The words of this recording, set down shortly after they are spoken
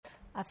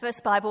Our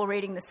first Bible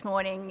reading this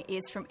morning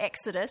is from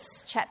Exodus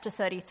chapter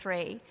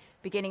 33,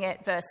 beginning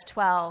at verse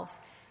 12.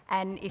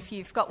 And if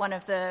you've got one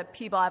of the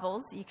Pew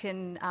Bibles, you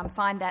can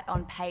find that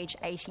on page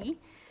 80.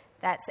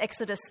 That's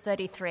Exodus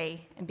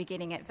 33 and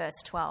beginning at verse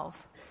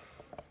 12.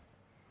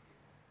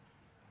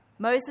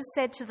 Moses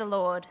said to the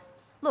Lord,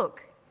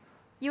 "Look,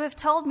 you have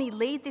told me,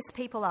 lead this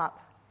people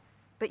up,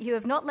 but you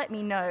have not let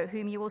me know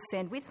whom you will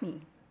send with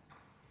me.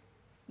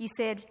 You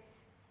said,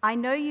 I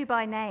know you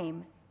by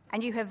name,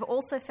 and you have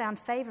also found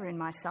favour in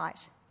my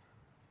sight.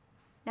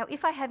 Now,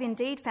 if I have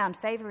indeed found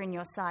favour in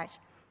your sight,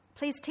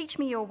 please teach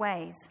me your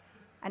ways,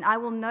 and I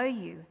will know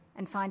you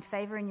and find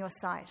favour in your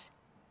sight.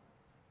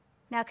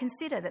 Now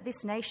consider that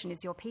this nation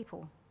is your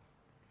people."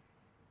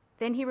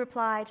 Then he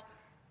replied,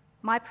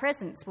 "My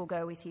presence will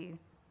go with you,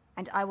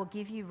 and I will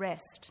give you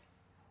rest."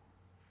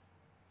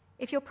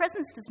 "If your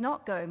presence does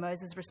not go,"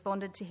 Moses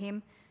responded to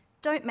him,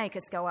 "don't make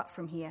us go up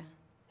from here.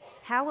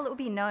 How will it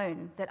be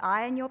known that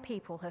I and your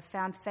people have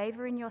found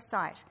favour in your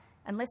sight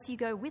unless you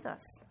go with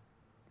us?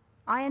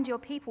 I and your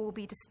people will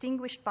be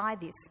distinguished by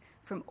this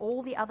from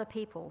all the other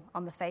people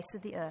on the face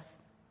of the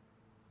earth."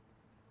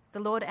 The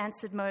Lord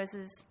answered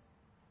Moses,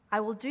 "I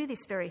will do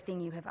this very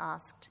thing you have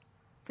asked,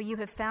 for you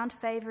have found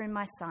favour in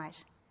my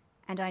sight,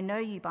 and I know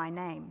you by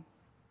name."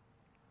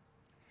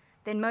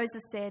 Then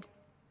Moses said,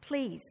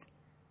 "Please,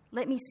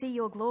 let me see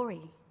your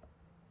glory."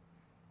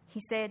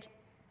 He said,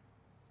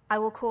 "I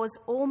will cause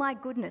all my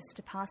goodness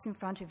to pass in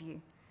front of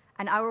you,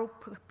 and I will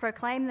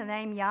proclaim the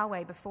name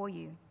Yahweh before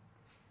you.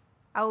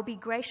 I will be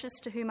gracious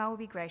to whom I will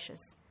be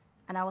gracious,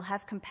 and I will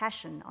have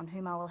compassion on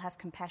whom I will have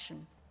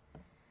compassion."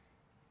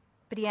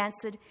 But he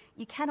answered,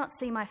 "You cannot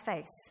see my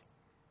face,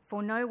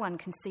 for no one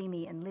can see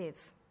me and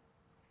live."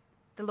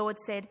 The Lord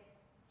said,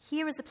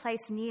 "Here is a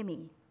place near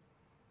me.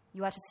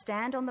 You are to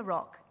stand on the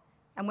rock,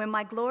 and when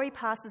my glory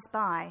passes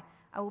by,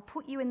 I will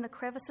put you in the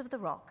crevice of the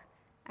rock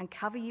and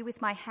cover you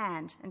with my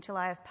hand until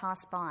I have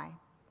passed by.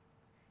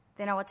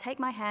 Then I will take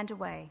my hand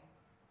away,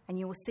 and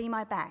you will see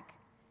my back,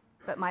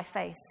 but my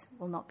face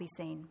will not be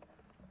seen."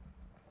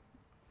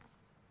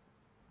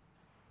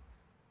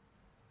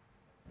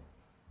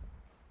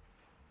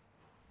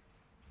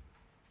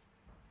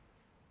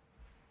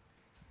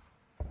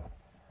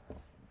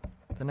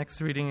 The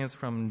next reading is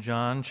from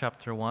John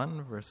chapter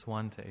 1, verse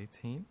 1 to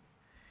 18.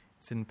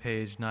 It's in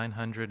page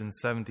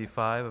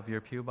 975 of your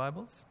Pew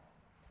Bibles.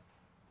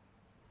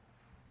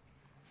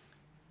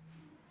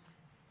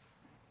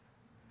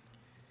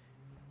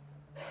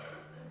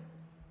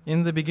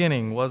 In the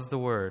beginning was the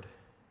Word,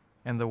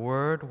 and the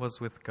Word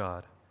was with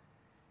God,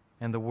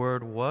 and the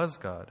Word was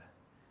God.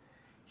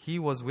 He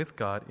was with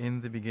God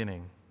in the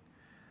beginning.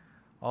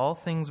 All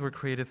things were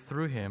created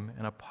through him,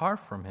 and apart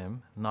from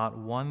him, not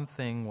one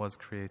thing was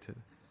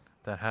created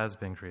that has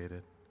been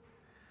created.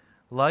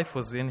 Life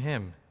was in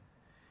him,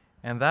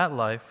 and that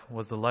life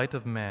was the light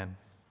of man.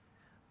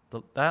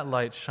 That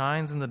light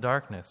shines in the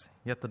darkness,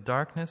 yet the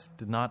darkness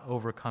did not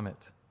overcome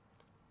it.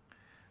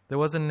 There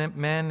was a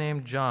man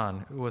named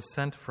John who was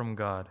sent from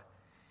God.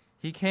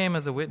 He came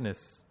as a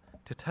witness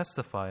to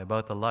testify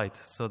about the light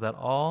so that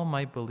all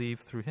might believe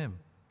through him.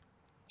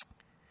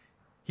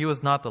 He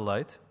was not the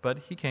light, but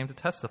he came to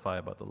testify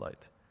about the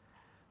light.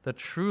 The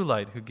true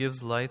light who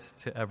gives light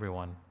to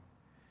everyone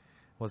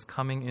was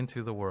coming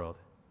into the world.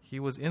 He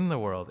was in the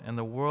world, and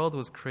the world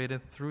was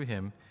created through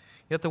him,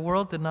 yet the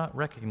world did not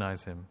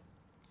recognize him.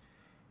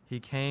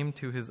 He came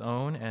to his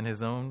own, and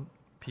his own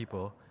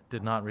people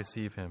did not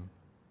receive him.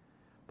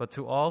 But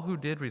to all who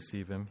did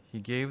receive him, he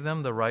gave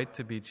them the right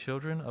to be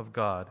children of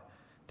God,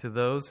 to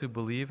those who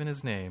believe in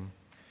his name,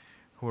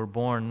 who were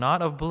born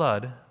not of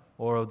blood,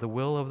 or of the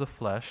will of the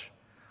flesh,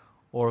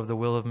 or of the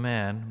will of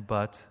man,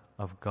 but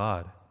of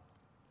God.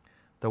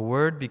 The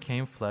Word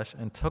became flesh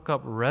and took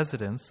up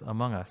residence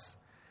among us.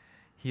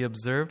 He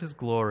observed his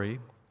glory,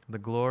 the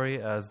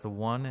glory as the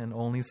one and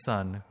only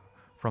Son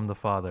from the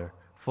Father,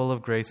 full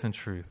of grace and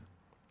truth.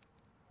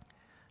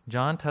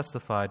 John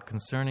testified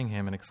concerning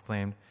him and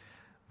exclaimed,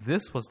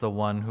 "This was the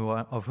one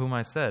of whom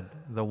I said,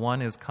 'The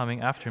one is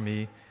coming after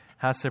me,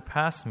 has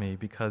surpassed me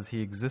because he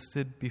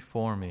existed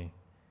before me.'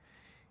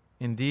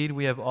 Indeed,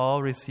 we have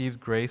all received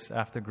grace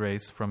after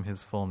grace from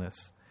his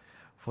fullness.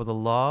 For the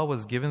law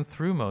was given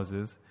through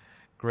Moses,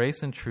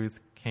 grace and truth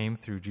came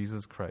through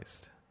Jesus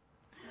Christ.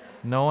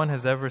 No one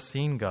has ever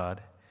seen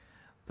God,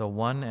 the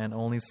one and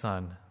only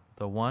Son,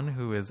 the one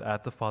who is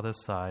at the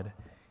Father's side.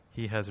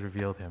 He has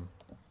revealed him."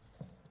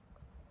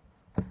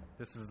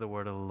 This is the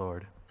word of the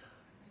Lord.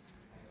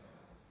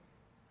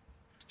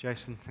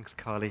 Jason, thanks,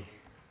 Carly.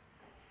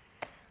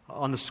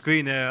 On the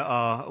screen there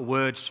are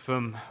words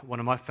from one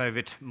of my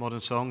favourite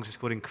modern songs. It's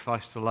called "In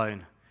Christ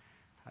Alone."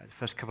 The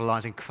first couple of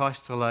lines: "In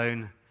Christ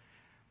alone,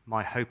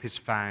 my hope is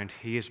found.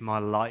 He is my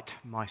light,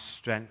 my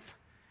strength,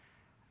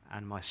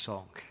 and my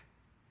song."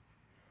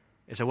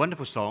 It's a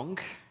wonderful song,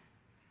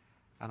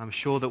 and I'm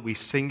sure that we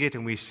sing it,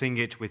 and we sing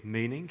it with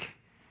meaning.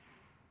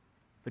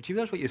 But do you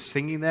realize what you're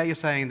singing there? You're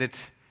saying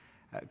that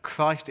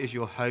Christ is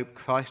your hope,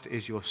 Christ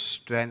is your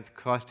strength,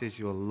 Christ is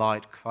your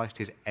light,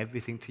 Christ is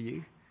everything to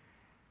you.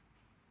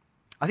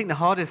 I think the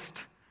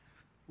hardest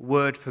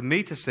word for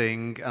me to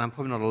sing, and I'm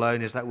probably not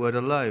alone, is that word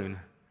alone.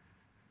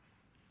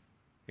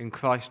 In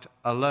Christ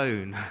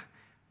alone,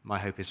 my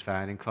hope is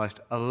found. In Christ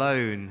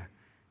alone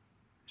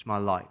is my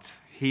light.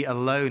 He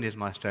alone is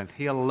my strength.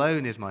 He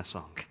alone is my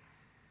song.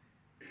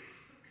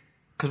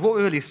 Because what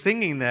we're really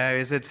singing there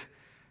is that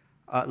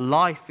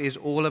life is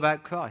all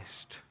about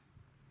Christ.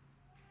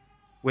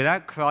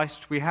 Without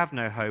Christ, we have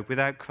no hope.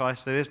 Without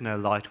Christ, there is no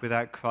light.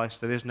 Without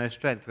Christ, there is no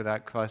strength.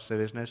 Without Christ,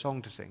 there is no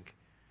song to sing.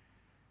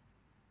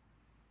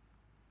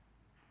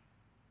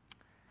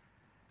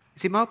 You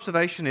see, my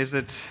observation is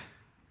that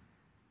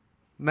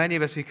many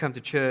of us who come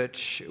to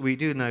church, we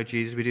do know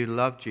Jesus, we do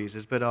love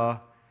Jesus, but our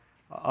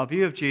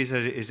view of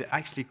Jesus is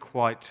actually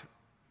quite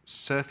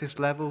surface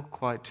level,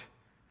 quite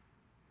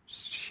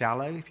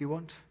shallow, if you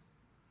want.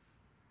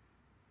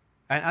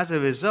 And as a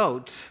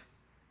result,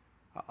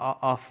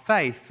 our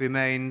faith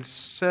remains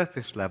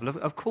surface level.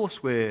 Of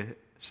course we're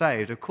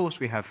saved, of course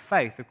we have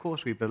faith, of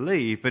course we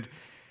believe, but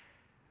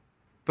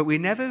we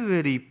never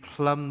really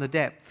plumb the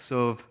depths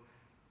of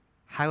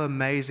how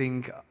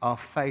amazing our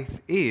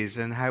faith is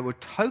and how it will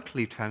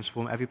totally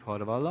transform every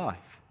part of our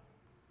life.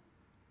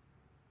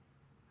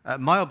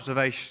 My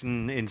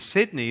observation in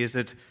Sydney is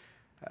that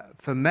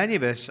for many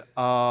of us,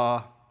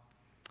 our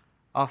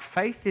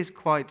faith is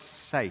quite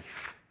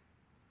safe.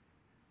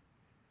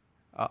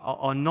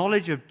 Our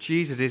knowledge of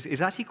Jesus is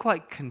actually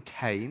quite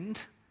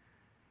contained.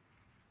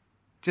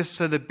 Just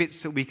so the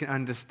bits that we can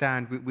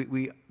understand,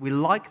 we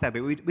like that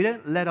bit. We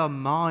don't let our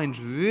minds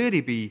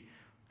really be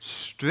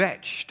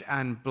stretched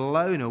and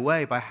blown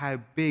away by how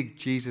big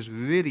Jesus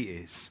really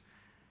is.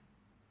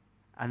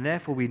 And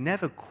therefore we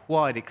never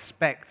quite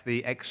expect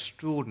the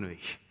extraordinary.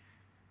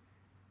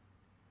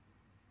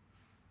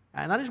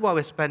 And that is why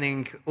we're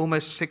spending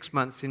almost 6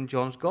 months in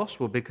John's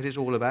Gospel, because it's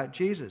all about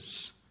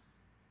Jesus.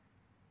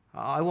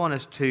 I want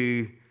us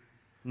to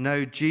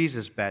know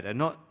Jesus better,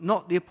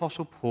 not the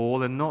Apostle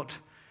Paul and not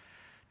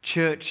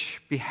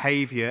church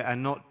behavior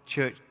and not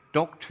church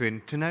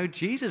doctrine, to know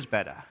Jesus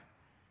better.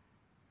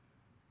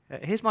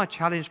 Here's my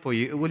challenge for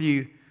you. Will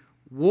you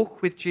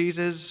walk with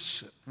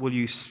Jesus? Will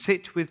you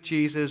sit with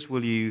Jesus?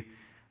 Will you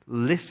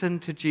listen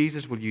to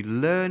Jesus? Will you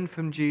learn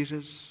from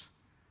Jesus?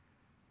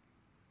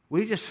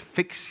 Will you just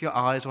fix your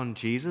eyes on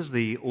Jesus,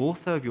 the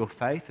author of your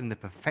faith and the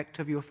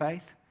perfecter of your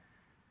faith?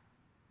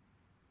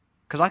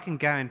 Because I can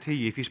guarantee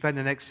you, if you spend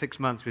the next 6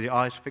 months with your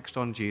eyes fixed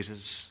on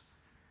Jesus,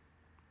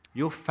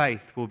 your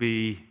faith will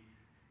be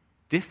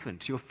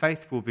different. Your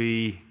faith will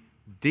be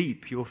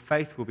deep. Your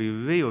faith will be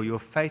real. Your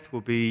faith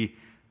will be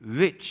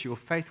rich. Your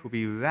faith will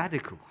be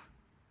radical.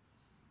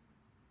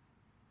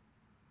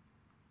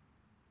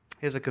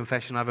 Here's a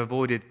confession. I've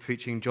avoided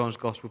preaching John's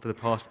Gospel for the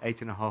past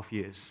 8.5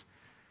 years.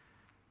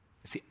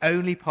 It's the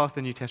only part of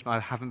the New Testament I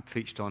haven't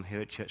preached on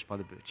here at Church by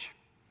the Bridge.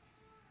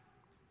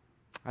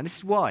 And this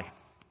is why.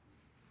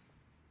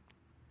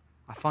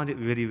 I find it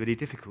really, really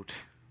difficult.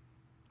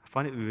 I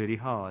find it really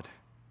hard. Do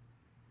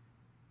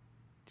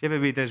you ever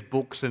read those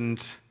books,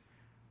 and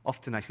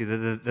often actually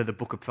they're the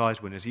Booker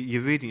Prize winners.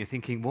 You're reading, you're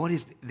thinking, what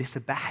is this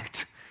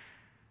about?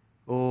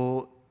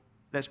 Or,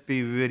 let's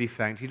be really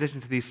frank, you listen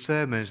to these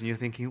sermons and you're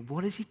thinking,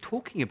 what is he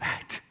talking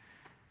about?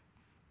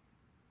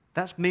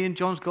 That's me in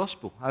John's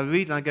Gospel. I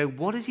read and I go,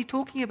 what is he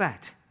talking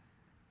about?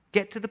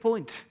 Get to the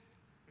point.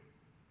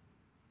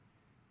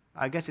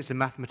 I guess it's a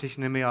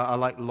mathematician in me. I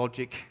like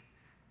logic,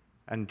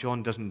 and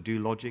John doesn't do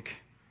logic.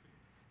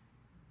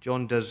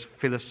 John does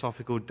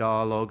philosophical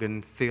dialogue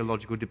and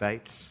theological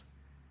debates.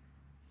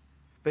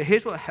 But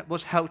here's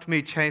what's helped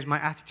me change my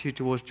attitude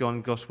towards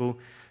John's Gospel.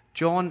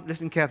 John,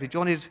 listen carefully,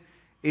 John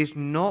is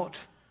not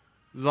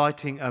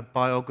writing a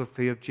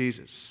biography of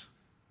Jesus.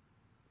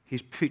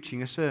 He's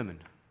preaching a sermon.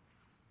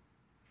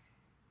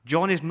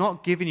 John is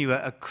not giving you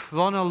a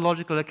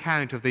chronological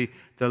account of the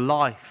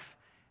life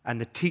and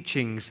the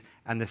teachings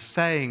and the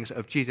sayings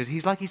of Jesus.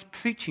 He's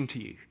preaching to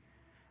you.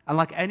 And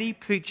like any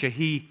preacher,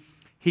 he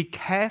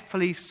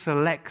carefully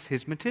selects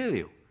his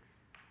material.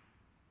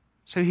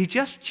 So he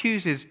just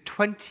chooses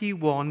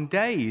 21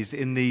 days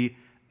in the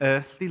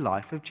earthly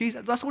life of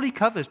Jesus. That's all he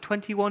covers,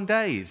 21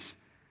 days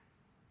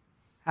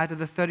out of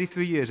the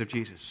 33 years of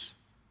Jesus.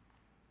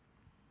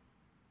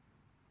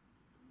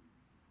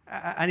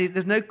 And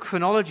there's no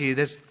chronology.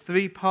 There's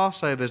 3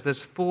 Passovers.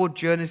 There's 4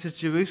 journeys to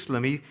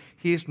Jerusalem.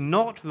 He is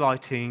not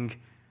writing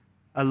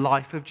a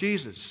life of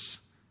Jesus.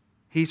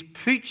 He's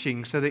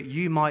preaching so that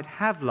you might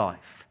have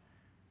life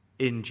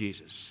in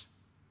Jesus.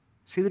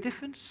 See the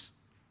difference?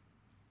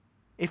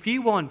 If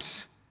you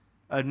want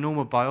a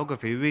normal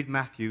biography, read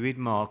Matthew, read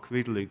Mark,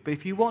 read Luke. But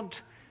if you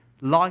want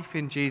life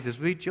in Jesus,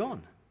 read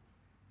John.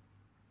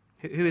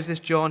 Who is this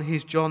John?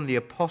 He's John the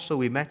Apostle.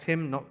 We met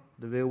him, not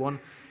the real one.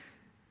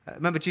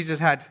 Remember, Jesus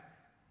had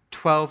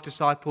 12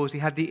 disciples. He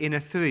had the inner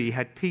 3. He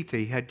had Peter,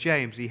 he had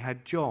James, he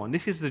had John.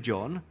 This is the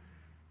John,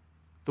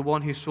 the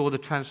one who saw the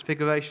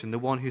transfiguration, the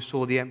one who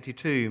saw the empty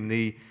tomb,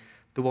 the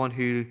one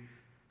who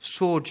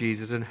saw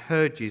Jesus and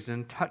heard Jesus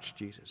and touched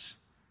Jesus.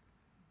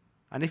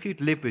 And if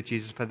you'd lived with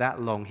Jesus for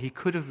that long, he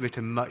could have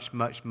written much,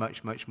 much,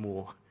 much, much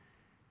more.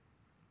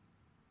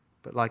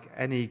 But like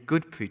any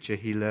good preacher,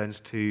 he learns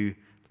to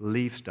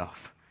leave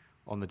stuff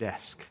on the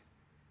desk.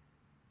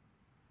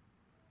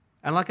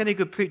 And like any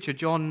good preacher,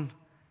 John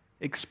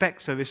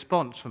expects a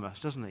response from us,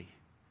 doesn't he?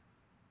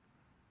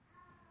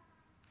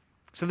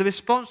 So the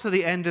response to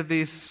the end of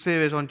this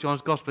series on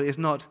John's Gospel is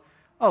not,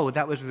 oh,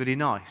 that was really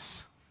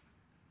nice.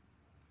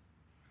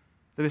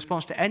 The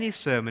response to any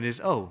sermon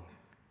is, oh,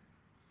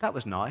 that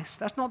was nice.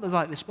 That's not the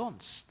right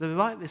response. The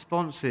right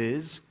response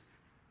is,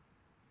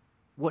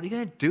 what are you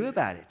going to do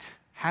about it?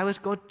 How has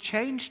God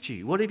changed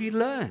you? What have you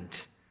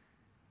learned?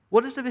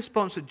 What is the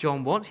response that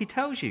John wants? He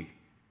tells you.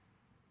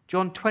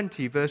 John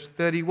 20, verse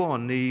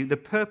 31, the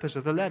purpose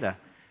of the letter.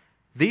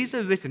 These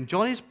are written,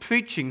 John is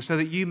preaching so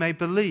that you may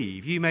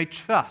believe, you may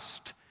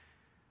trust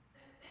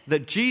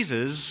that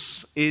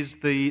Jesus is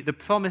the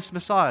promised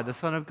Messiah, the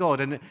Son of God,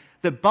 and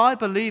that by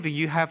believing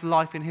you have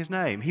life in his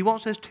name. He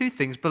wants those two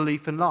things,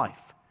 belief and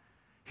life.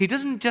 He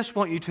doesn't just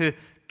want you to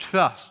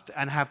trust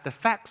and have the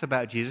facts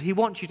about Jesus. He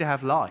wants you to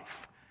have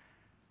life,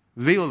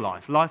 real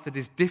life, life that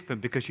is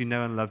different because you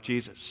know and love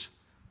Jesus.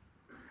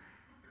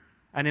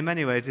 And in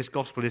many ways, this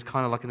gospel is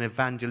kind of like an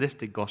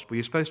evangelistic gospel.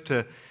 You're supposed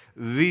to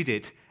read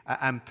it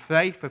and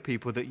pray for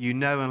people that you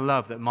know and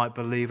love that might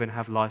believe and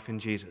have life in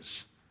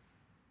Jesus.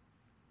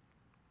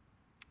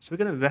 So we're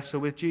going to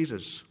wrestle with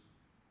Jesus.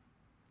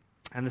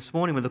 And this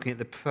morning we're looking at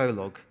the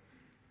prologue,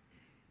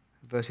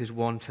 verses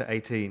 1 to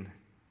 18.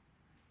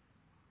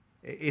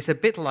 It's a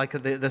bit like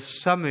the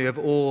summary of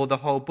the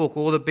whole book.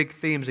 All the big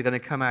themes are going to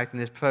come out in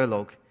this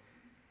prologue.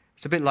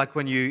 It's a bit like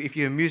when if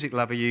you're a music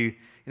lover, you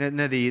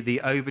know the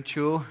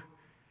overture,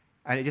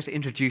 and it just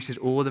introduces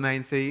all the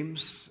main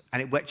themes,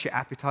 and it whets your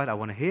appetite. I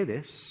want to hear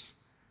this.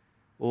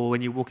 Or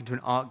when you walk into an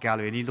art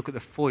gallery and you look at the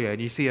foyer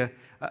and you see a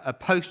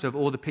poster of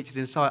all the pictures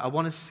inside, I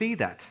want to see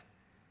that.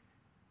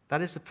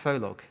 That is the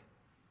prologue.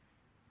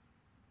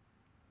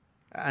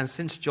 And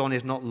since John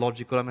is not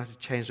logical, I'm going to have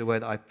to change the way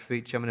that I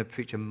preach. I'm going to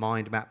preach a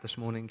mind map this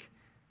morning.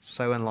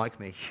 So unlike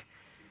me.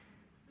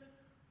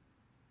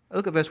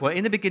 Look at verse 1.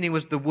 In the beginning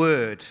was the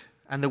Word,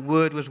 and the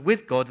Word was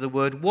with God. The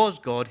Word was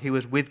God. He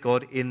was with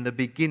God in the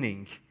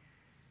beginning.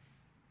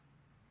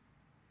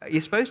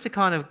 You're supposed to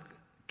kind of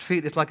treat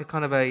this like a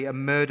kind of a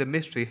murder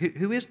mystery.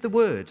 Who is the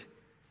Word?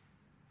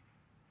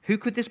 Who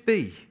could this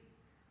be?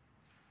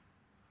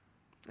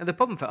 And the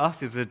problem for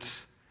us is that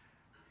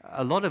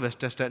a lot of us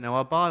just don't know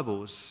our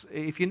Bibles.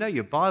 If you know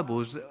your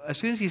Bibles, as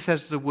soon as he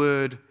says the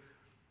word,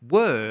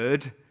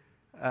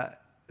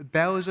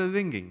 bells are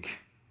ringing.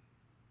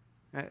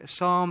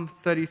 Psalm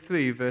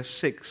 33, verse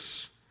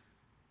 6.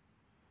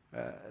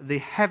 The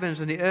heavens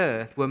and the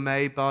earth were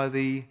made by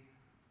the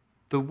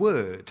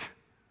word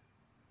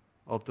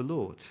of the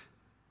Lord.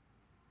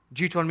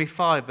 Deuteronomy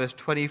 5, verse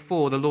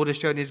 24. The Lord has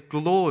shown his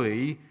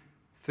glory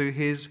through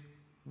his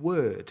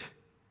word.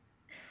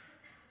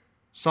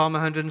 Psalm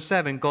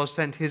 107, God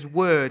sent his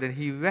word and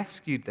he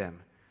rescued them.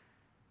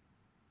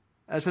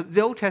 So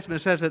the Old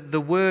Testament says that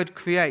the word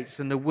creates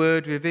and the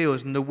word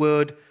reveals and the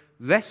word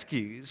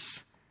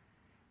rescues.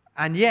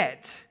 And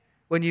yet,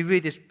 when you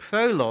read this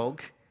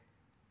prologue,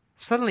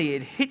 suddenly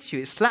it hits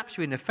you, it slaps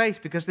you in the face,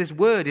 because this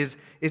word is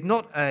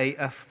not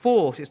a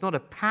force, it's not a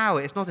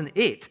power, it's not an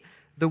it.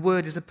 The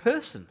word is a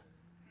person.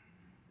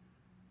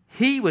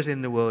 He was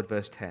in the world,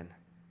 verse 10.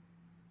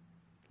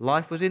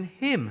 Life was in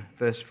him,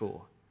 verse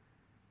 4.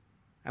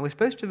 And we're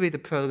supposed to read the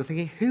prologue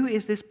thinking, who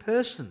is this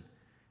person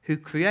who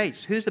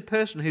creates? Who's the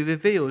person who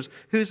reveals?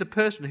 Who's the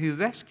person who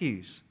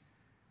rescues?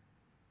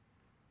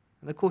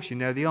 And of course you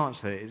know the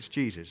answer. It's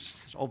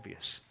Jesus. It's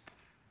obvious.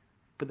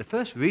 But the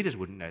first readers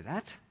wouldn't know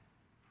that.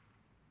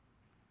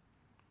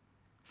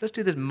 So let's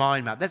do this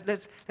mind map.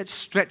 Let's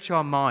stretch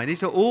our mind.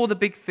 These are all the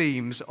big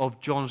themes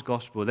of John's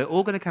Gospel. They're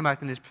all going to come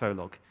out in this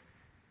prologue.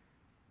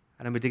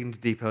 And then we're digging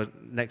deeper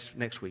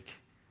next week.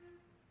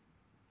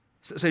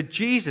 So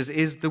Jesus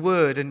is the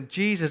Word, and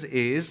Jesus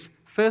is,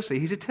 firstly,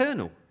 he's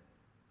eternal.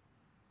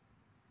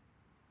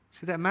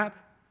 See that map?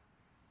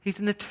 He's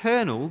an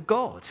eternal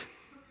God.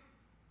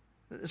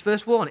 That's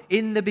verse 1.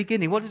 In the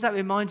beginning. What does that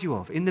remind you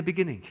of? In the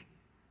beginning.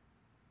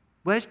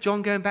 Where's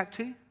John going back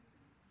to?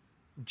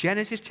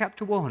 Genesis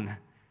chapter 1.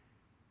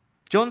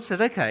 John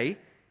says, okay,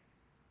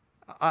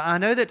 I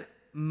know that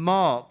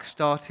Mark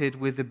started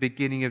with the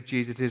beginning of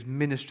Jesus'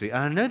 ministry,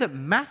 and I know that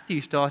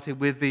Matthew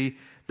started with the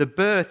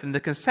birth and the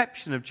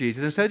conception of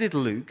Jesus, and so did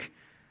Luke.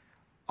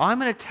 I'm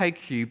going to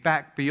take you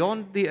back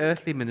beyond the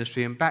earthly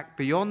ministry and back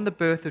beyond the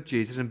birth of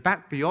Jesus and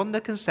back beyond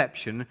the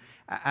conception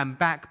and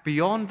back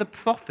beyond the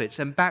prophets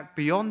and back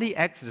beyond the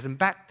Exodus and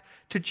back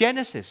to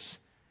Genesis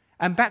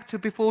and back to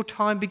before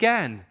time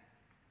began.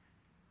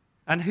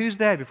 And who's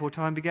there before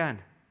time began?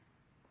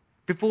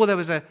 Before there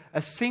was a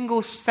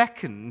single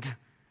second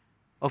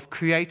of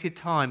created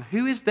time,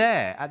 who is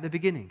there at the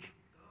beginning?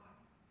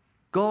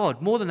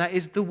 God. More than that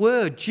is the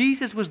Word.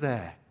 Jesus was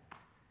there.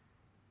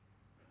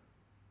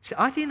 See,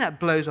 I think that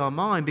blows our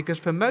mind, because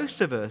for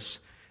most of us,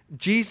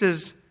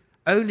 Jesus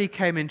only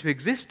came into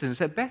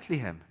existence at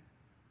Bethlehem.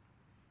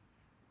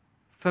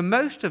 For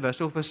most of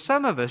us, or for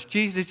some of us,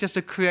 Jesus is just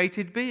a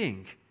created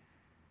being.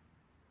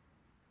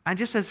 And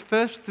just those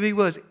first three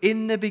words,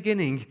 in the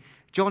beginning,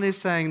 John is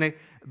saying, they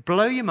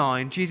blow your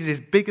mind. Jesus is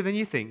bigger than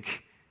you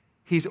think.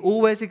 He's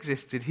always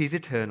existed. He's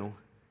eternal.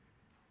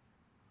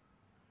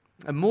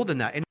 And more than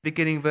that, in the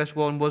beginning, verse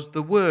 1, was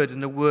the Word,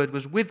 and the Word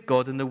was with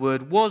God, and the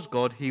Word was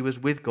God. He was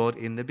with God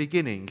in the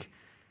beginning.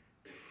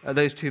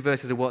 Those two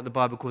verses are what the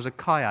Bible calls a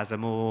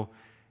chiasm, or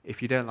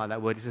if you don't like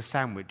that word, it's a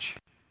sandwich.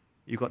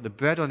 You've got the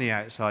bread on the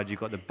outside, you've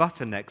got the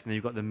butter next, and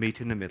you've got the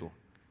meat in the middle.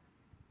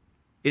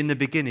 In the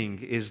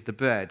beginning is the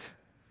bread.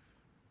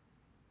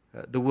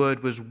 The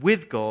Word was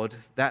with God,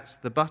 that's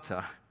the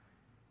butter.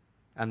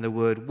 And the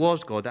Word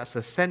was God, that's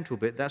the central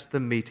bit, that's the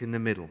meat in the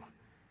middle.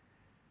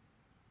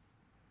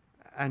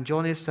 And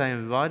John is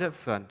saying right up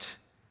front,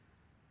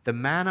 the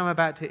man I'm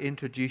about to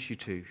introduce you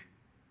to,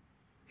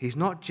 he's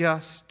not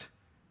just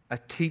a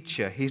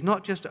teacher, he's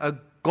not just a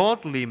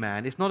godly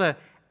man, it's not an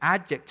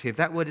adjective,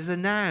 that word is a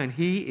noun,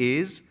 he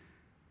is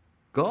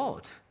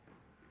God.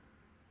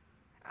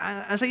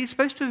 And so you're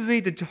supposed to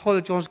read the whole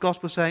of John's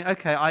Gospel saying,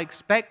 okay, I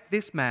expect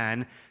this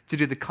man to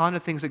do the kind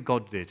of things that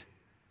God did.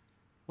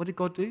 What did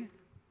God do?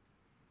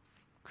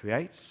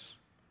 Creates,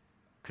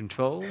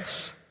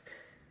 controls,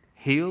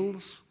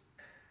 heals,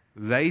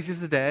 raises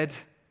the dead,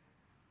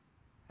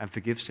 and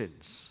forgives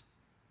sins.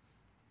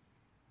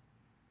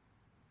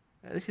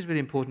 This is really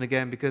important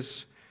again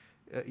because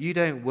you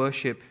don't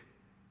worship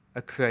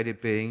a created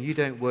being. You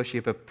don't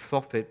worship a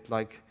prophet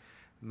like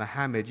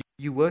Muhammad.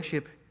 You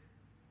worship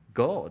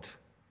God.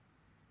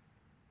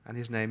 And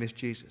his name is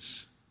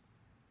Jesus.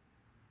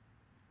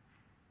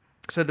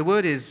 So the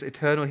Word is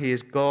eternal. He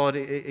is God.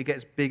 It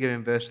gets bigger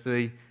in verse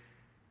 3.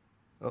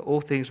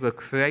 All things were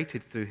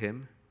created through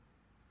him.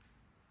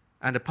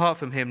 And apart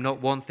from him,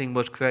 not one thing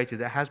was created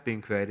that has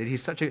been created.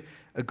 He's such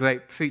a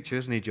great preacher,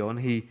 isn't he, John?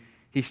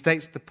 He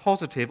states the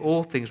positive,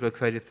 all things were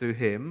created through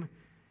him.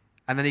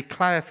 And then he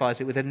clarifies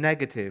it with a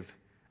negative.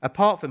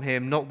 Apart from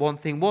him, not one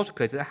thing was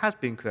created that has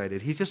been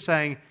created. He's just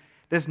saying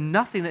there's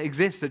nothing that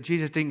exists that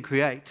Jesus didn't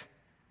create.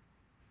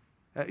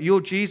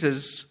 Your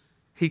Jesus,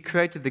 he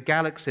created the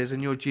galaxies,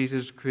 and your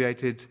Jesus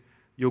created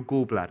your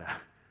gallbladder.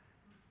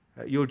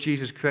 Your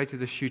Jesus created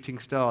the shooting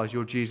stars.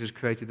 Your Jesus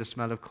created the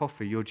smell of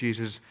coffee. Your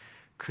Jesus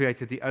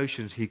created the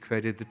oceans. He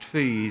created the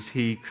trees.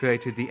 He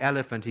created the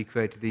elephant. He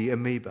created the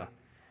amoeba.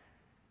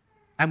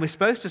 And we're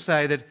supposed to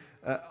say that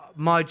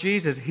my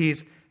Jesus,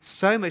 he's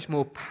so much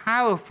more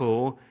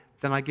powerful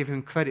than I give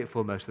him credit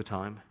for most of the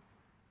time.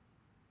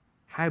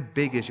 How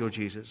big is your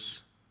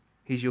Jesus?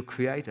 He's your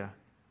creator.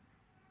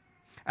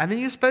 And then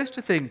you're supposed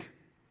to think,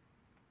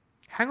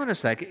 hang on a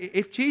sec,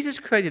 if Jesus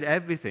created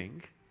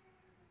everything,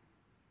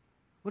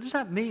 what does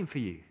that mean for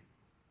you?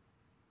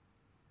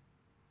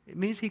 It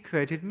means he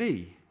created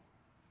me,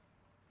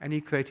 and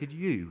he created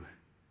you.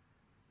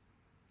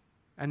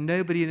 And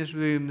nobody in this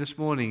room this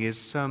morning is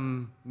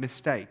some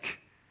mistake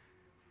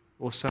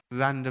or some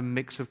random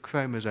mix of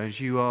chromosomes.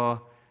 You are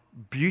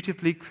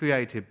beautifully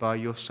created by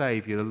your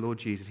Savior, the Lord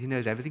Jesus. He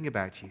knows everything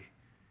about you.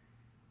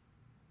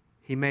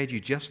 He made you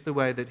just the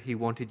way that he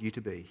wanted you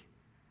to be.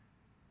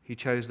 He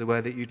chose the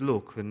way that you'd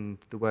look and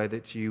the way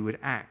that you would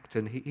act,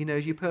 and he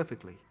knows you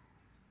perfectly.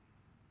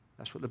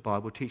 That's what the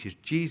Bible teaches.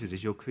 Jesus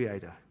is your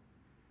creator.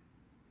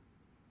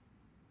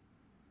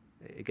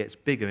 It gets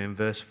bigger in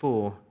verse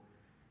 4.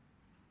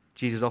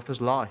 Jesus offers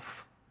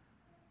life.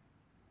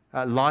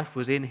 Life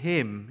was in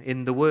him,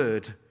 in the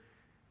Word.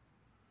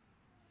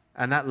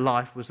 And that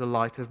life was the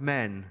light of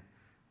men.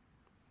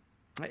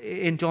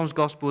 In John's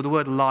Gospel, the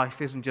word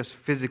life isn't just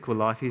physical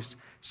life. He's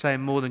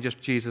saying more than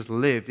just Jesus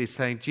lived. He's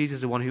saying Jesus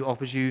is the one who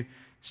offers you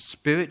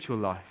spiritual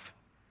life.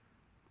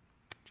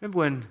 Do you remember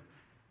when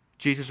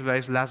Jesus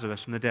raised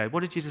Lazarus from the dead? What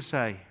did Jesus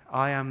say?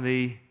 I am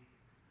the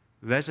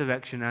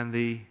resurrection and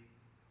the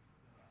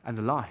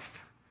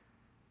life.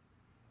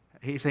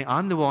 He's saying,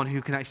 I'm the one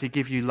who can actually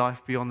give you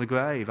life beyond the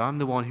grave. I'm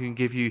the one who can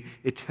give you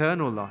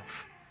eternal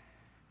life.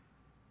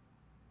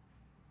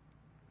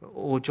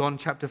 Or John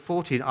chapter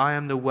 14, I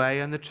am the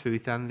way and the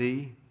truth and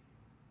the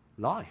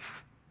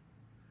life.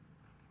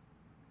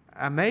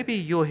 And maybe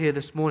you're here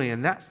this morning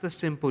and that's the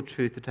simple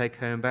truth to take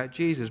home about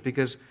Jesus,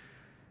 because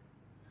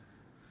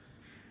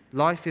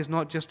life is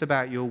not just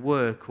about your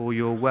work or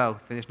your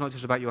wealth, and it's not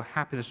just about your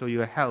happiness or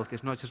your health.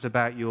 It's not just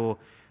about your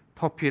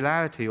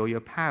popularity or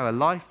your power.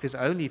 Life is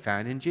only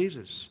found in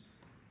Jesus.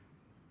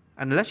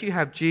 And unless you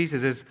have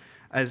Jesus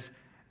as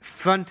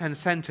front and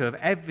center of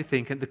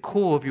everything, at the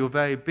core of your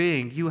very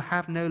being, you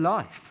have no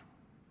life.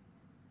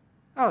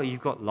 Oh,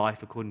 you've got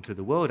life according to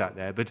the world out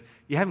there, but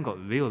you haven't got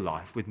real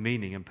life with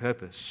meaning and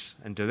purpose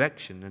and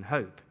direction and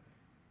hope.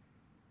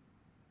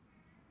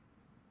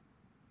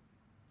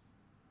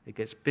 It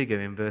gets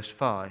bigger in verse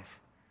 5.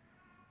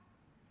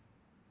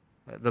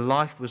 The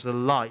life was the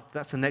light.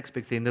 That's the next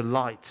big thing, the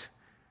light.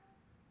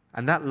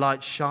 And that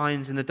light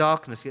shines in the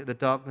darkness, yet the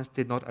darkness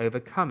did not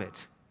overcome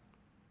it.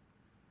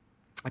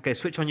 Okay,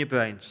 switch on your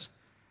brains.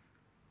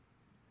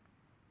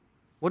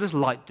 What does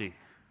light do?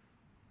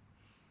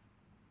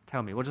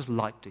 Tell me, what does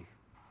light do?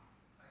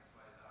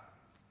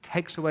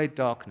 Takes away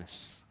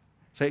darkness.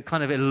 So it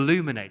kind of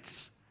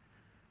illuminates.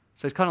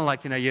 So it's kind of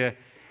like,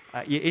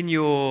 You're in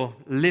your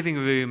living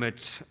room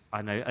at, I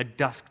don't know, at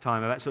dusk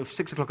time, about sort of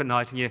 6 o'clock at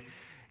night, and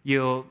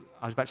you're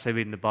I was about to say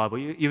reading the Bible,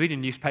 you're reading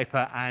a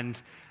newspaper,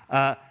 and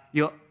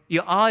your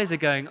eyes are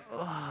going,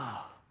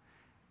 oh.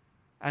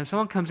 And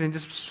someone comes in and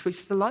just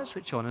switches the light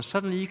switch on, and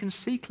suddenly you can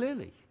see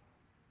clearly.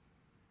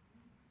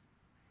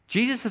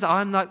 Jesus says,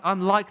 I'm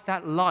like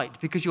that light,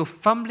 because you're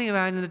fumbling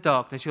around in the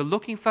darkness, you're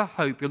looking for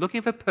hope, you're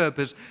looking for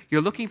purpose,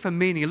 you're looking for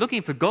meaning, you're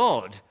looking for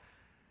God.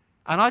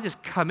 And I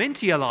just come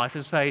into your life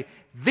and say,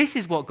 this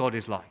is what God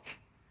is like.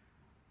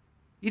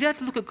 You don't have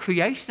to look at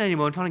creation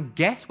anymore and try and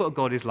guess what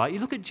God is like. You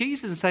look at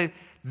Jesus and say,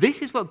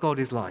 this is what God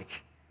is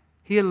like.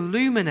 He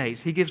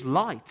illuminates, he gives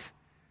light.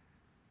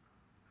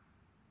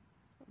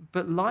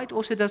 But light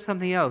also does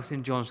something else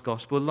in John's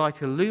Gospel.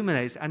 Light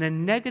illuminates, and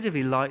then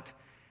negatively, light,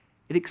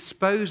 it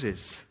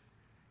exposes.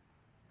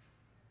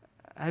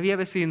 Have you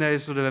ever seen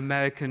those sort of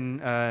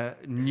American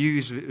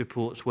news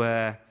reports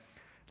where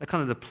they're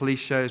kind of the police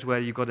shows where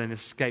you've got an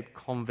escaped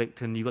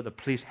convict and you've got the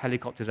police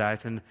helicopters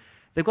out and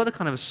they've got a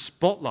kind of a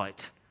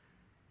spotlight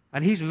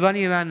and he's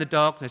running around in the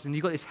darkness and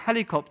you've got this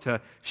helicopter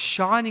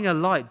shining a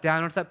light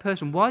down onto that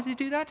person. Why does he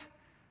do that?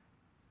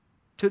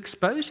 To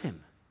expose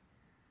him.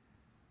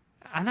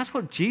 And that's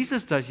what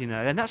Jesus does, you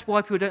know, and that's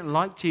why people don't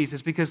like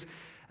Jesus, because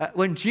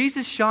when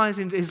Jesus shines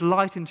his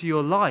light into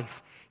your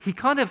life, he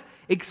kind of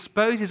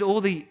exposes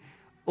all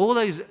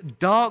those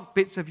dark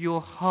bits of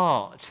your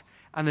heart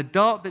and the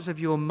dark bits of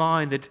your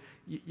mind that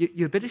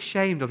you're a bit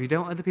ashamed of, you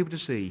don't want other people to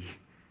see.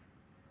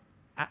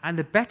 And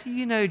the better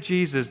you know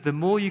Jesus, the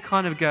more you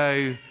kind of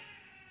go,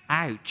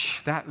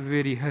 ouch, that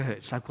really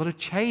hurts. I've got to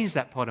change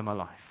that part of my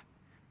life.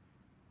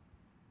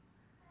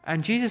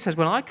 And Jesus says,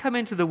 when I come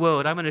into the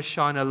world, I'm going to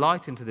shine a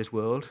light into this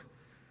world.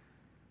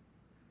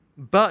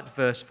 But,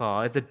 verse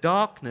 5, the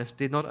darkness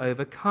did not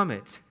overcome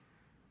it.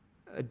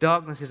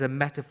 Darkness is a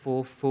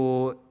metaphor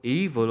for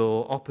evil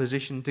or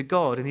opposition to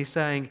God. And he's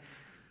saying,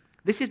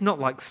 this is not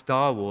like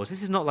Star Wars.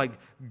 This is not like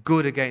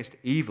good against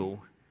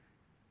evil.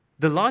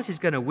 The light is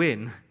going to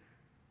win.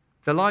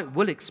 The light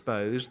will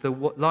expose. The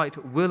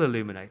light will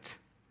illuminate.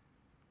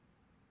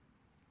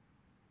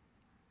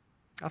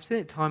 I've seen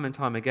it time and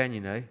time again,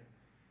 you know.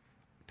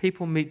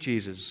 People meet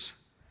Jesus,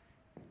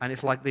 and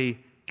it's like the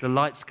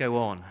lights go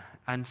on,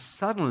 and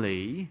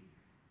suddenly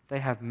they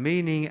have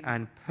meaning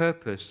and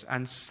purpose,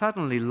 and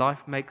suddenly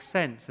life makes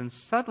sense, and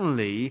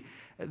suddenly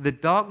the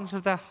darkness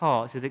of their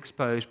hearts is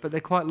exposed, but they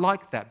quite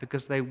like that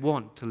because they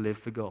want to live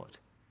for God.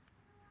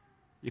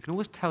 You can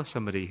always tell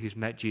somebody who's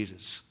met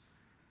Jesus,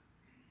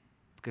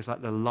 because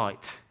like the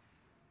light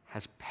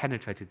has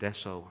penetrated their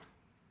soul.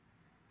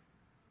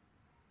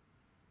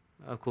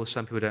 Of course,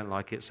 some people don't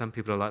like it. Some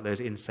people are like those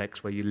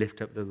insects where you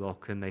lift up the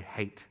rock and they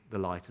hate the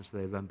light, and so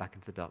they run back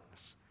into the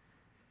darkness.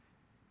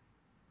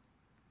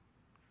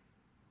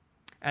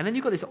 And then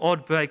you've got this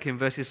odd break in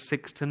verses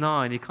 6 to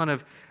 9.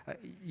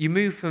 You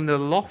move from the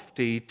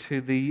lofty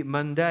to the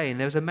mundane.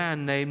 There was a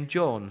man named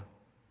John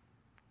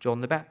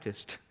the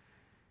Baptist.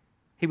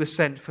 He was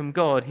sent from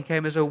God. He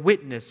came as a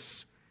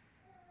witness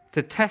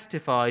to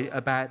testify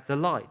about the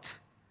light.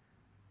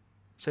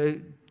 So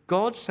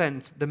God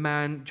sent the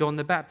man John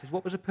the Baptist.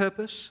 What was the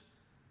purpose?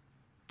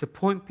 To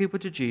point people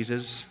to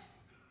Jesus.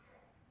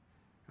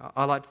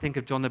 I like to think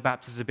of John the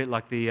Baptist as a bit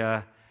like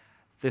the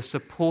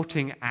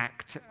supporting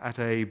act at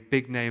a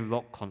big-name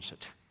rock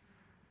concert.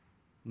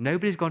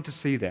 Nobody's gone to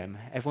see them.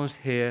 Everyone's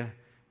here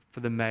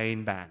for the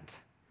main band.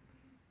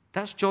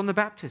 That's John the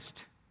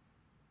Baptist.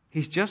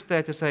 He's just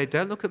there to say,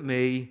 don't look at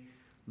me,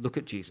 look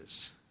at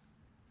Jesus.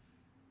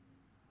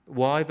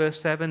 Why, verse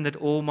 7, that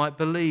all might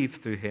believe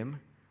through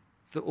him,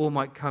 that all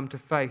might come to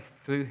faith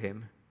through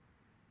him.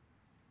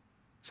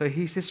 So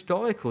he's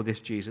historical, this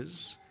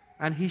Jesus,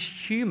 and he's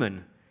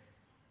human.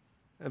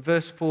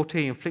 Verse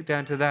 14, flick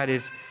down to that,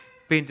 is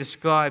being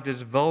described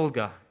as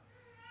vulgar.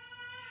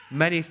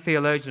 Many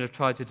theologians have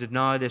tried to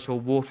deny this or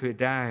water it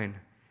down.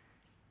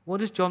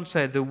 What does John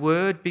say? The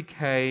Word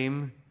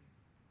became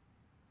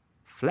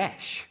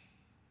flesh.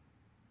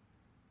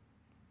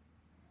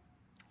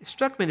 It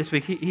struck me this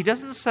week. He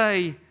doesn't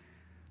say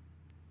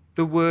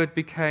the Word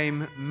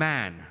became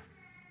man.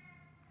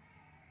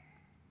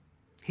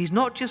 He's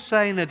not just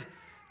saying that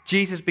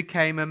Jesus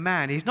became a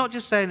man. He's not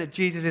just saying that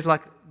Jesus is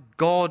like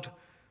God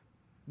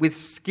with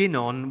skin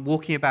on,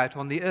 walking about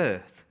on the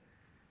earth.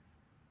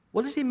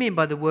 What does he mean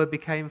by the Word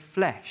became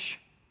flesh?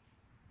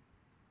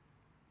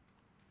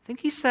 I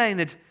think he's saying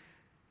that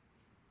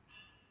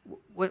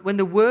when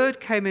the Word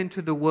came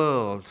into the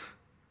world,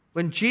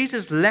 when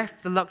Jesus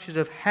left the luxuries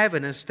of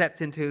heaven and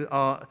stepped into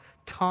our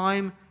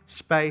time,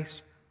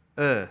 space,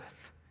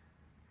 earth,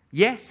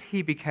 yes,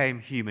 he became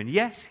human.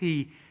 Yes,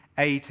 he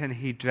ate and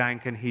he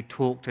drank and he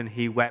talked and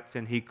he wept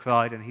and he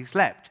cried and he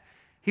slept.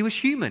 He was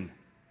human.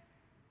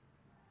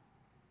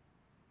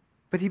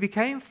 But he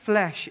became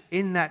flesh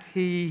in that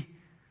he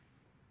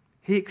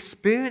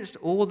experienced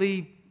all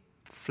the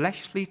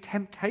fleshly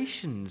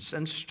temptations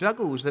and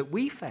struggles that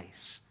we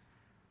face,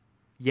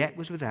 yet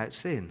was without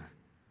sin.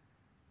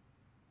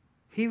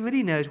 He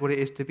really knows what it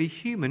is to be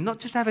human, not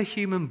just have a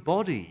human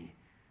body,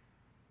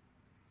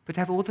 but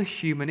to have all the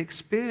human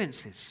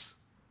experiences.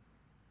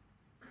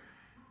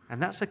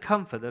 And that's a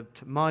comfort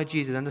that my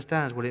Jesus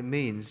understands what it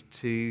means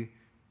to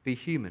be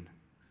human.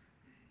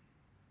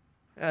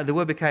 The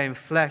Word became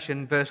flesh,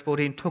 and verse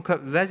 14, took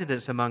up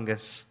residence among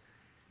us.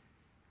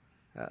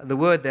 The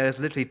word there is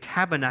literally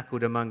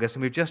tabernacled among us,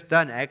 and we've just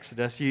done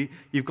Exodus.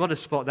 You've got to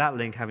spot that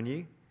link, haven't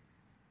you?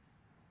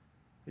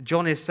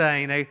 John is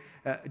saying,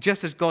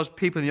 just as God's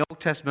people in the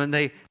Old Testament,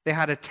 they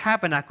had a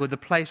tabernacle, the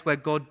place where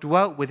God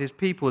dwelt with his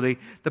people, the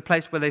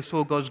place where they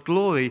saw God's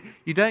glory.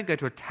 You don't go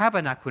to a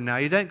tabernacle now.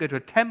 You don't go to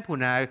a temple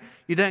now.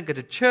 You don't go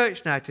to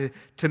church now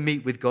to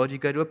meet with God. You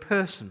go to a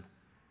person,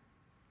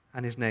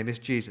 and his name is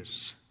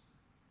Jesus.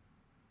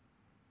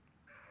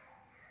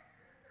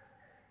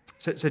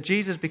 So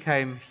Jesus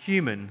became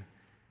human,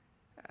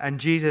 and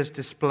Jesus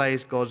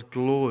displays God's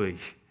glory,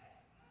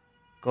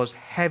 God's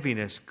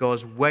heaviness,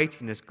 God's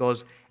weightiness,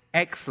 God's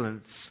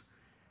excellence.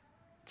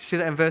 Do you see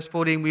that in verse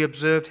 14? We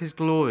observed his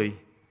glory,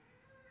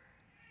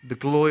 the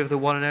glory of the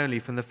one and only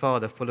from the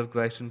Father, full of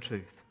grace and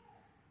truth.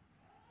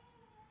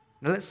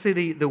 Now let's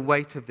see the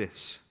weight of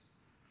this.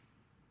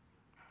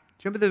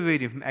 Do you remember the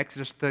reading from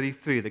Exodus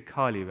 33 that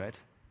Kylie read?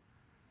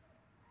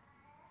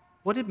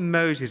 What did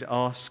Moses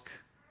ask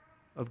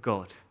of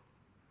God?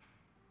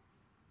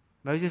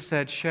 Moses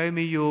said, show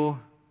me your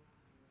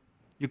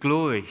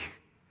glory.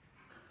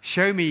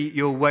 Show me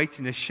your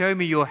weightiness. Show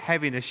me your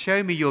heaviness.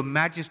 Show me your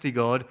majesty,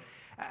 God.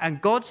 And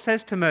God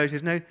says to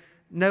Moses,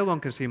 no one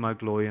can see my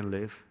glory and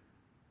live.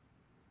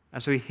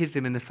 And so he hid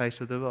him in the face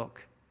of the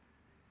rock.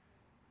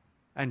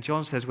 And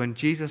John says, when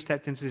Jesus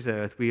stepped into this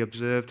earth, we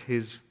observed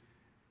his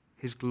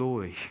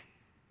glory.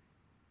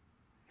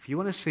 If you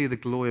want to see the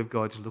glory of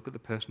God, just look at the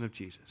person of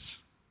Jesus.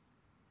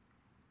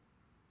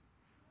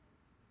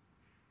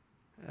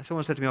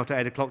 Someone said to me after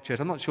 8 o'clock church,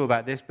 I'm not sure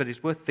about this, but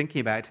it's worth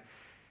thinking about.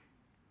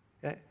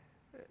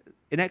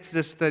 In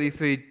Exodus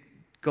 33,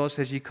 God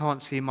says, you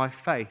can't see my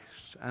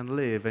face and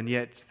live, and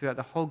yet throughout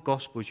the whole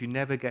Gospels, you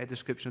never get a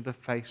description of the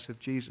face of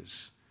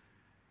Jesus.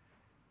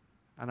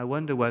 And I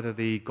wonder whether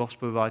the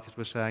Gospel writers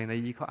were saying,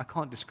 I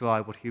can't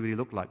describe what he really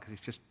looked like, because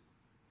it's just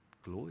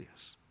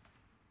glorious.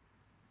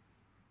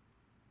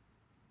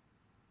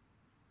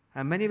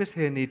 And many of us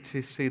here need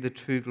to see the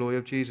true glory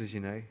of Jesus, you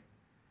know.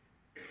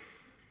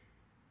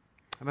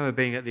 I remember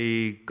being at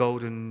the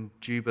Golden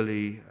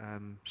Jubilee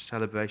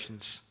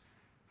celebrations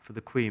for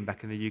the Queen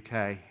back in the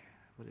UK.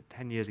 Was it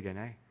 10 years ago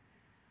now?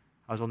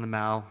 I was on the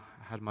Mall,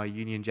 I had my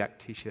Union Jack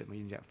t-shirt, my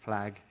Union Jack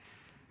flag,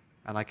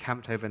 and I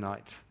camped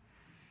overnight.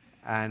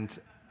 And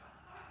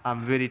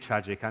I'm really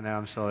tragic, I know,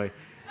 I'm sorry.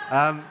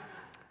 And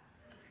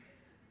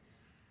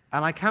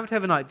I camped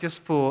overnight just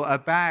for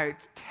about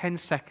 10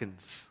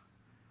 seconds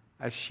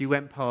as she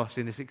went past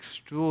in this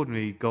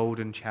extraordinary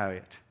golden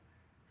chariot.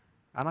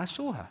 And I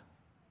saw her.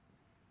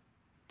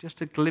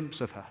 Just a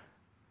glimpse of her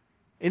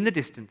in the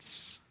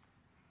distance.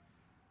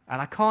 And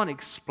I can't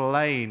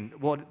explain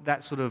what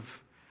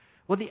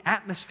the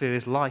atmosphere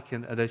is like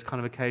at those kind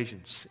of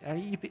occasions.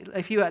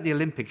 If you're at the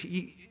Olympics,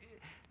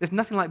 there's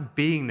nothing like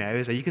being there,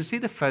 is there? You can see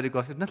the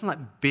photographs. There's nothing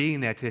like being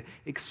there to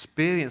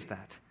experience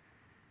that.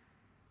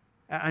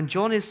 And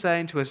John is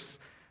saying to us,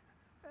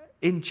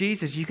 in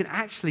Jesus, you can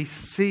actually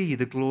see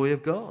the glory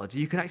of God.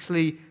 You can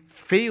actually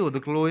feel the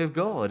glory of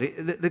God.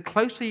 The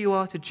closer you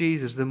are to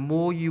Jesus, the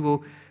more you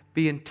will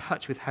be in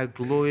touch with how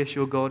glorious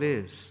your God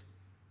is.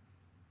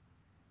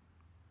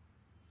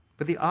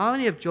 But the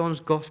irony of John's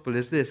gospel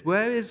is this: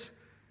 where is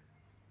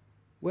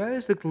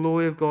the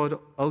glory of God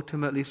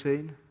ultimately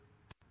seen?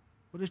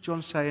 What does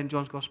John say in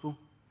John's gospel?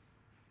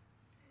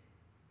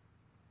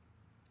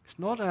 It's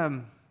not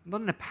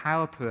in a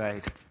power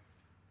parade.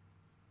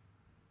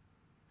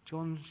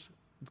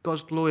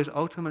 God's glory is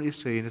ultimately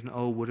seen as an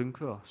old wooden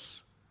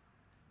cross.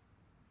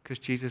 Because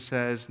Jesus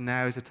says,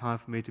 now is the time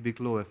for me to be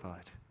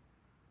glorified,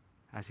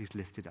 as he's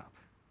lifted up.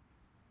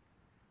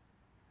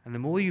 And the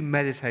more you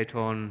meditate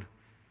on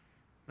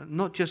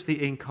not just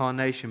the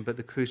incarnation, but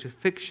the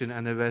crucifixion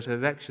and the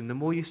resurrection, the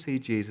more you see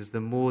Jesus,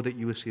 the more that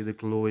you will see the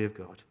glory of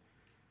God.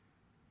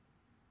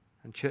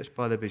 And church,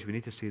 by the bridge, we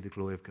need to see the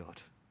glory of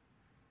God.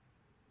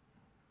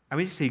 And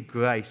we need to see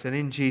grace, and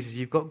in Jesus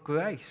you've got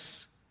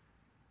grace.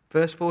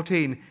 Verse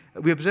 14,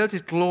 we observed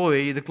his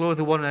glory, the glory of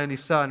the one and only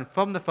Son,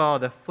 from the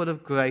Father, full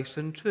of grace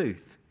and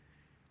truth.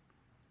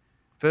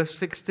 Verse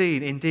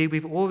 16, indeed,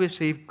 we've all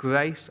received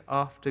grace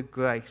after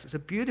grace. It's a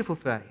beautiful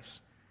phrase.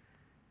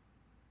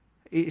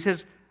 It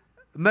says,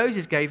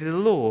 Moses gave you the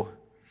law,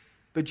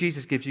 but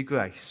Jesus gives you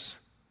grace.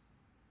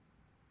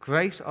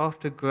 Grace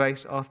after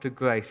grace after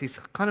grace. He's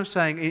kind of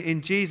saying,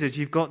 in Jesus,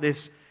 you've got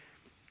this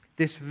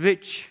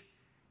rich,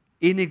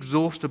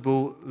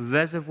 inexhaustible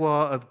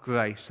reservoir of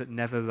grace that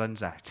never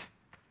runs out.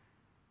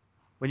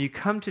 When you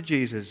come to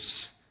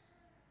Jesus,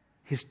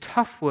 his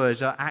tough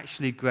words are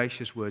actually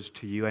gracious words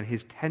to you, and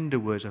his tender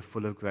words are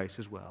full of grace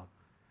as well.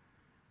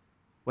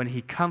 When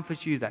he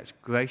comforts you, that's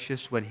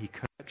gracious. When he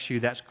corrects you,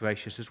 that's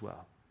gracious as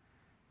well.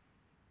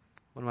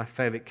 One of my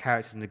favorite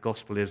characters in the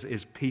gospel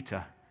is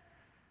Peter,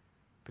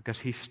 because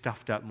he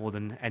stuffed up more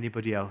than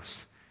anybody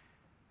else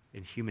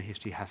in human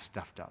history has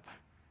stuffed up.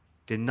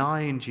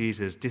 denying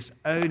Jesus,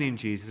 disowning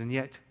Jesus, and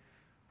yet,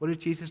 what did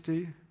Jesus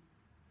do?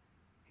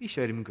 He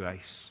showed him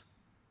grace,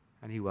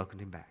 and he welcomed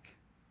him back.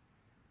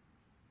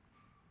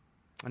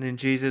 And in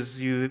Jesus,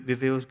 you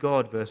reveals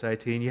God, verse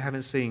 18. You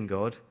haven't seen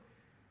God,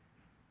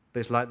 but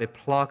it's like the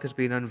plaque has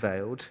been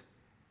unveiled,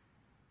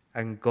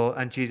 and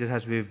Jesus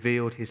has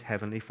revealed his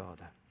heavenly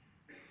Father.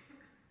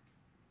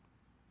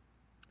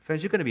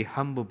 Friends, you're going to be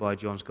humbled by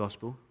John's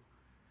Gospel.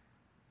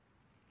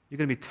 You're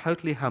going to be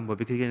totally humble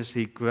because you're going to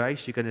see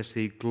grace, you're going to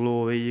see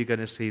glory, you're going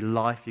to see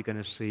life, you're going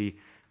to see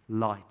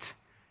light.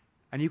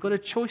 And you've got a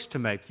choice to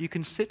make. You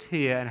can sit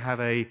here and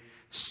have a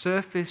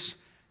surface,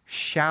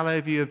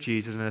 shallow view of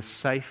Jesus and a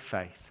safe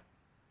faith.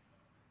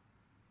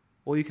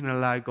 Or you can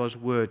allow God's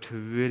word to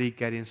really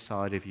get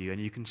inside of you and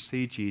you can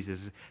see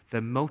Jesus, the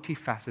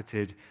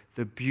multifaceted,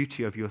 the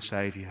beauty of your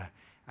Savior,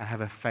 and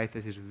have a faith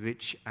that is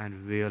rich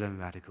and real and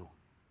radical.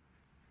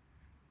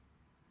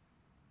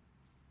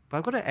 But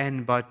I've got to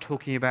end by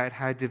talking about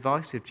how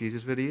divisive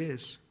Jesus really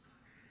is.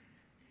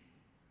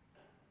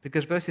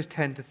 Because verses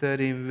 10 to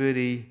 13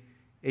 really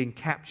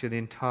encapture the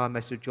entire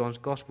message of John's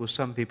Gospel.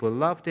 Some people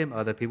loved him,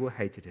 other people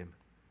hated him.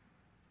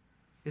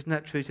 Isn't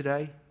that true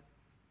today?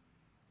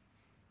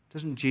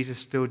 Doesn't Jesus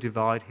still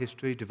divide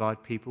history,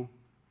 divide people?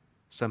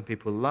 Some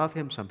people love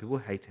him, some people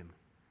hate him.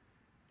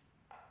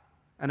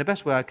 And the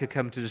best way I could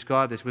come to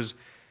describe this was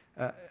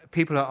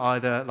people are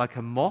either like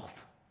a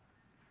moth.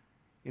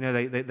 You know,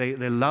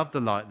 they love the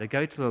light. They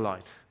go to the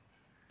light.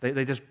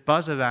 They just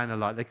buzz around the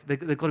light.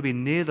 They've got to be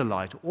near the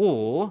light.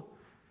 Or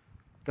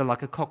they're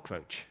like a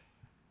cockroach.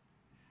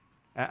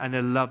 And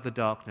they love the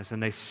darkness.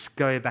 And they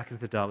scurry back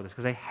into the darkness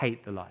because they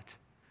hate the light.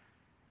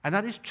 And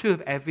that is true of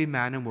every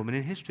man and woman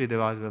in history.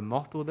 They're either a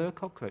moth or they're a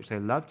cockroach. They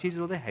love Jesus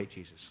or they hate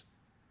Jesus.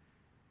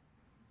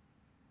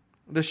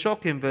 The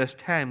shock in verse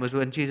 10 was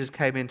when Jesus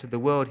came into the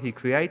world he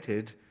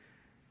created,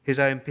 his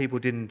own people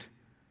didn't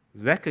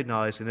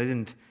recognize him. They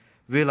didn't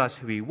realize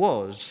who he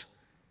was.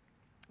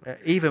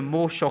 Even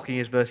more shocking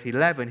is verse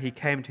 11. He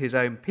came to his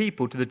own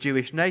people, to the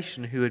Jewish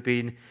nation who had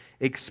been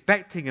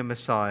expecting a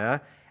Messiah,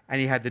 and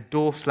he had the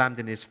door slammed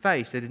in his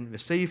face. They didn't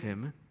receive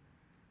him.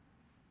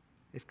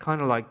 It's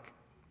kind of like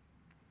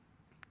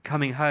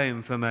coming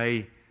home from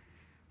a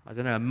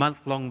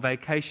month-long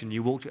vacation.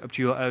 You walk up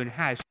to your own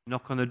house, you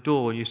knock on the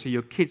door, and you see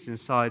your kids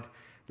inside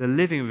the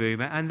living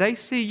room, and they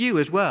see you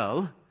as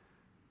well,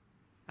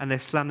 and they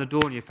slam the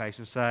door in your face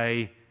and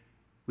say,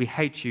 "We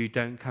hate you,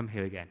 don't come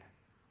here again."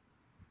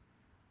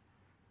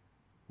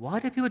 Why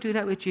do people do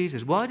that with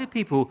Jesus? Why do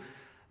people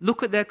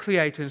look at their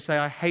Creator and say,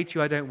 "I hate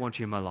you, I don't want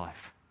you in my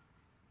life"?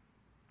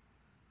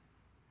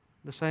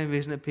 The same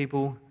reason that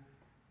people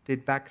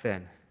did back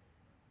then.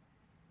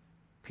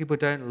 People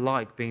don't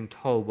like being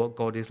told what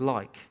God is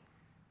like.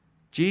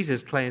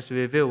 Jesus claims to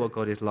reveal what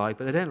God is like,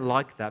 but they don't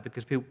like that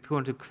because people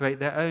want to create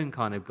their own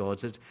kind of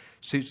gods that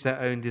suits their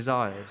own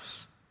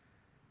desires.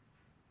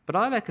 But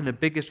I reckon the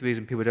biggest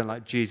reason people don't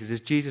like Jesus is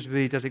Jesus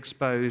really does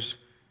expose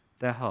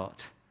their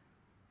heart.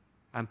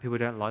 And people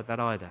don't like that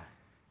either.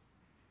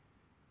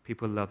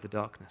 People love the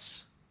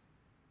darkness.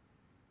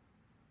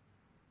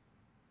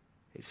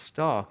 It's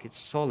stark, it's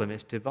solemn,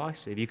 it's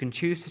divisive. You can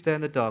choose to stay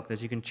in the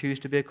darkness, you can choose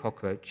to be a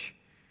cockroach.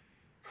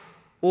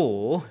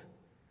 Or,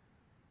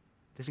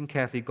 listen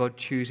carefully, God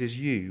chooses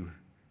you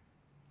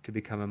to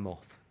become a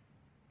moth.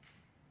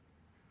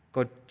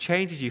 God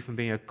changes you from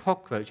being a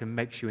cockroach and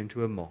makes you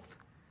into a moth.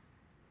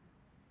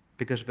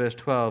 Because verse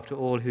 12, to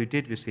all who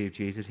did receive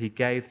Jesus, he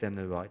gave them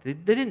the right. They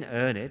didn't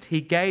earn it.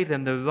 He gave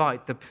them the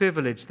right, the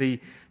privilege,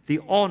 the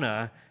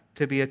honor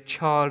to be a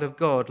child of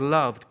God,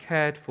 loved,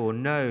 cared for,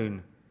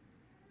 known.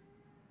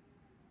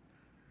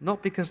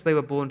 Not because they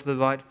were born to the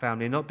right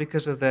family, not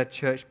because of their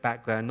church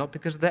background, not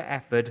because of their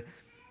effort,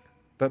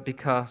 but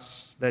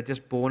because they're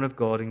just born of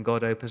God and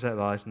God opens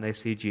their eyes and they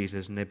see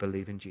Jesus and they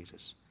believe in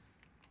Jesus.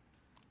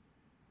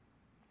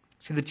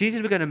 See, the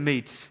Jesus we're going to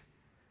meet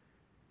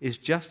is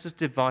just as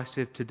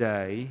divisive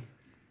today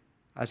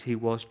as he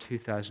was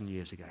 2,000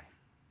 years ago.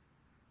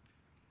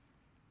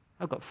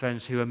 I've got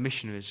friends who are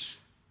missionaries.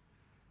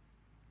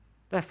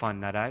 They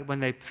find that out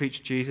when they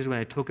preach Jesus, when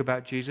they talk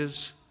about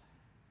Jesus.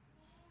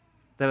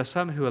 There are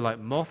some who are like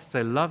moths.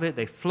 They love it.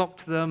 They flock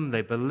to them.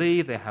 They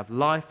believe. They have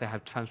life. They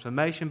have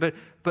transformation.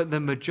 But the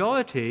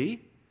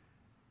majority,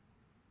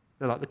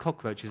 they're like the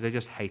cockroaches. They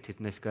just hate it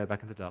and they go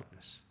back into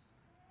darkness.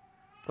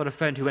 I've got a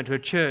friend who went to a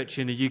church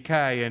in the UK,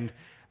 and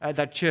at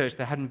that church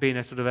there hadn't been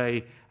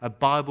a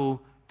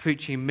Bible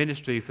preaching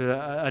ministry for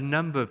a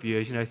number of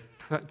years,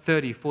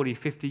 30, 40,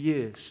 50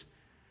 years.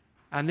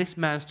 And this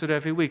man stood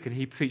every week and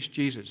he preached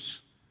Jesus.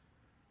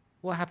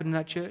 What happened in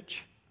that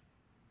church?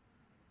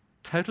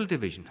 Total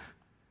division.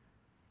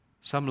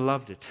 Some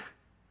loved it.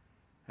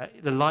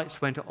 The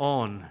lights went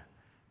on.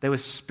 There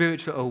was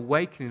spiritual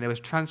awakening. There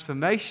was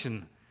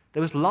transformation.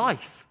 There was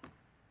life.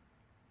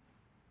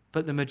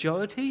 But the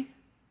majority,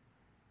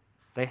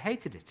 they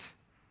hated it.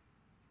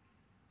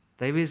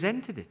 They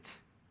resented it.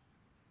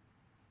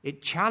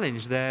 It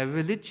challenged their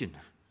religion.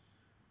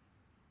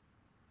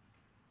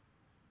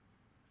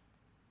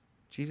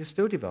 Jesus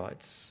still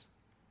divides.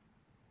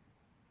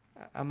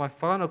 And my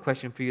final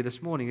question for you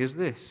this morning is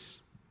this.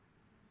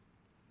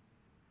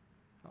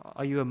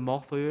 Are you a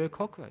moth or are you a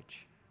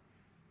cockroach?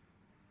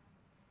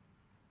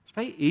 It's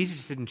very easy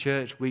to sit in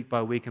church week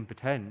by week and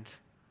pretend.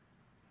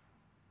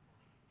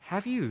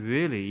 Have you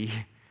really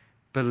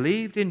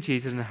believed in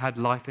Jesus and had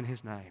life in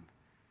his name?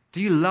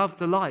 Do you love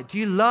the light? Do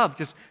you love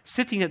just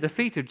sitting at the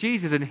feet of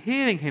Jesus and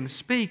hearing him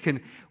speak and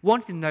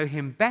wanting to know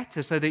him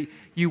better so that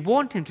you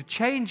want him to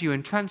change you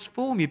and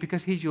transform you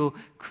because he's your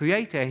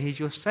creator, he's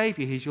your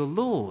savior, he's your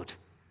Lord?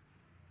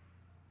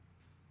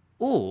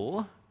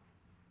 Or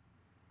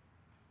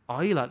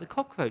are you like the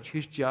cockroach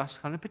who's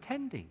just kind of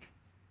pretending?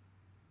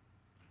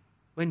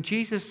 When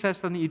Jesus says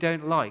something you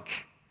don't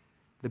like,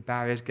 the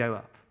barriers go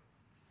up.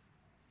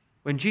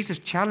 When Jesus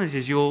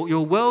challenges your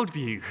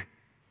worldview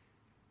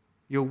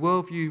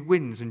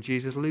wins and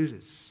Jesus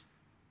loses.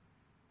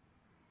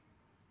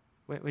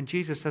 When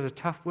Jesus says a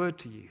tough word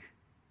to you,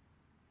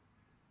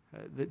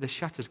 the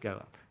shutters go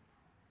up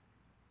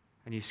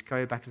and you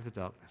scurry back into the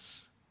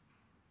darkness.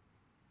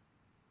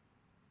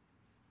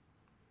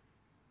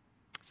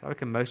 So I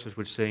reckon most of us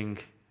would sing,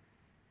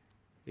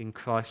 "In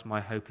Christ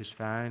my hope is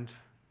found.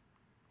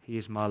 He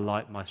is my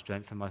light, my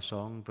strength, and my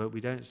song." But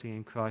we don't sing,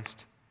 "In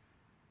Christ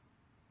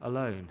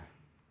alone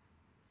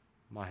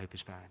my hope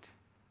is found."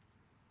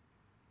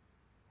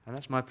 And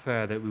that's my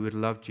prayer, that we would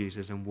love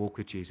Jesus and walk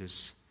with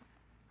Jesus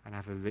and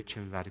have a rich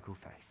and radical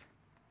faith.